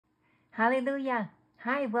Hallelujah.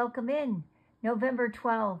 Hi, welcome in. November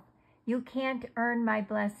 12th. You can't earn my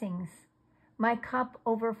blessings. My cup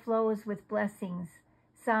overflows with blessings.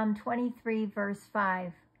 Psalm 23, verse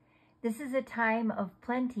 5. This is a time of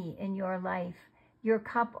plenty in your life. Your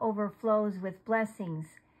cup overflows with blessings.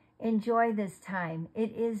 Enjoy this time.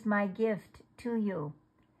 It is my gift to you.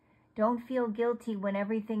 Don't feel guilty when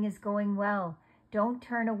everything is going well. Don't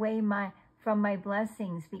turn away from my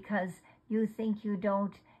blessings because you think you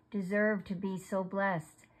don't deserve to be so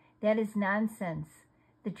blessed. That is nonsense.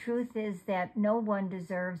 The truth is that no one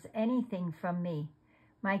deserves anything from me.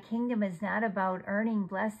 My kingdom is not about earning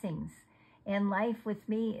blessings, and life with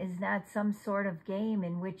me is not some sort of game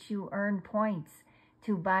in which you earn points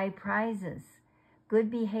to buy prizes.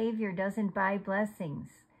 Good behavior doesn't buy blessings.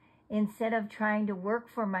 Instead of trying to work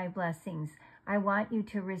for my blessings, I want you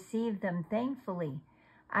to receive them thankfully.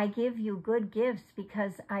 I give you good gifts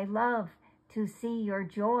because I love to see your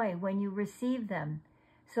joy when you receive them.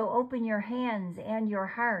 So open your hands and your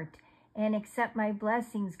heart and accept my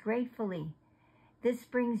blessings gratefully. This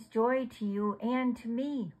brings joy to you and to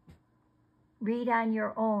me. Read on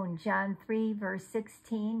your own John 3, verse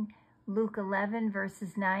 16, Luke 11,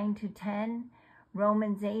 verses 9 to 10,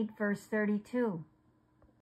 Romans 8, verse 32.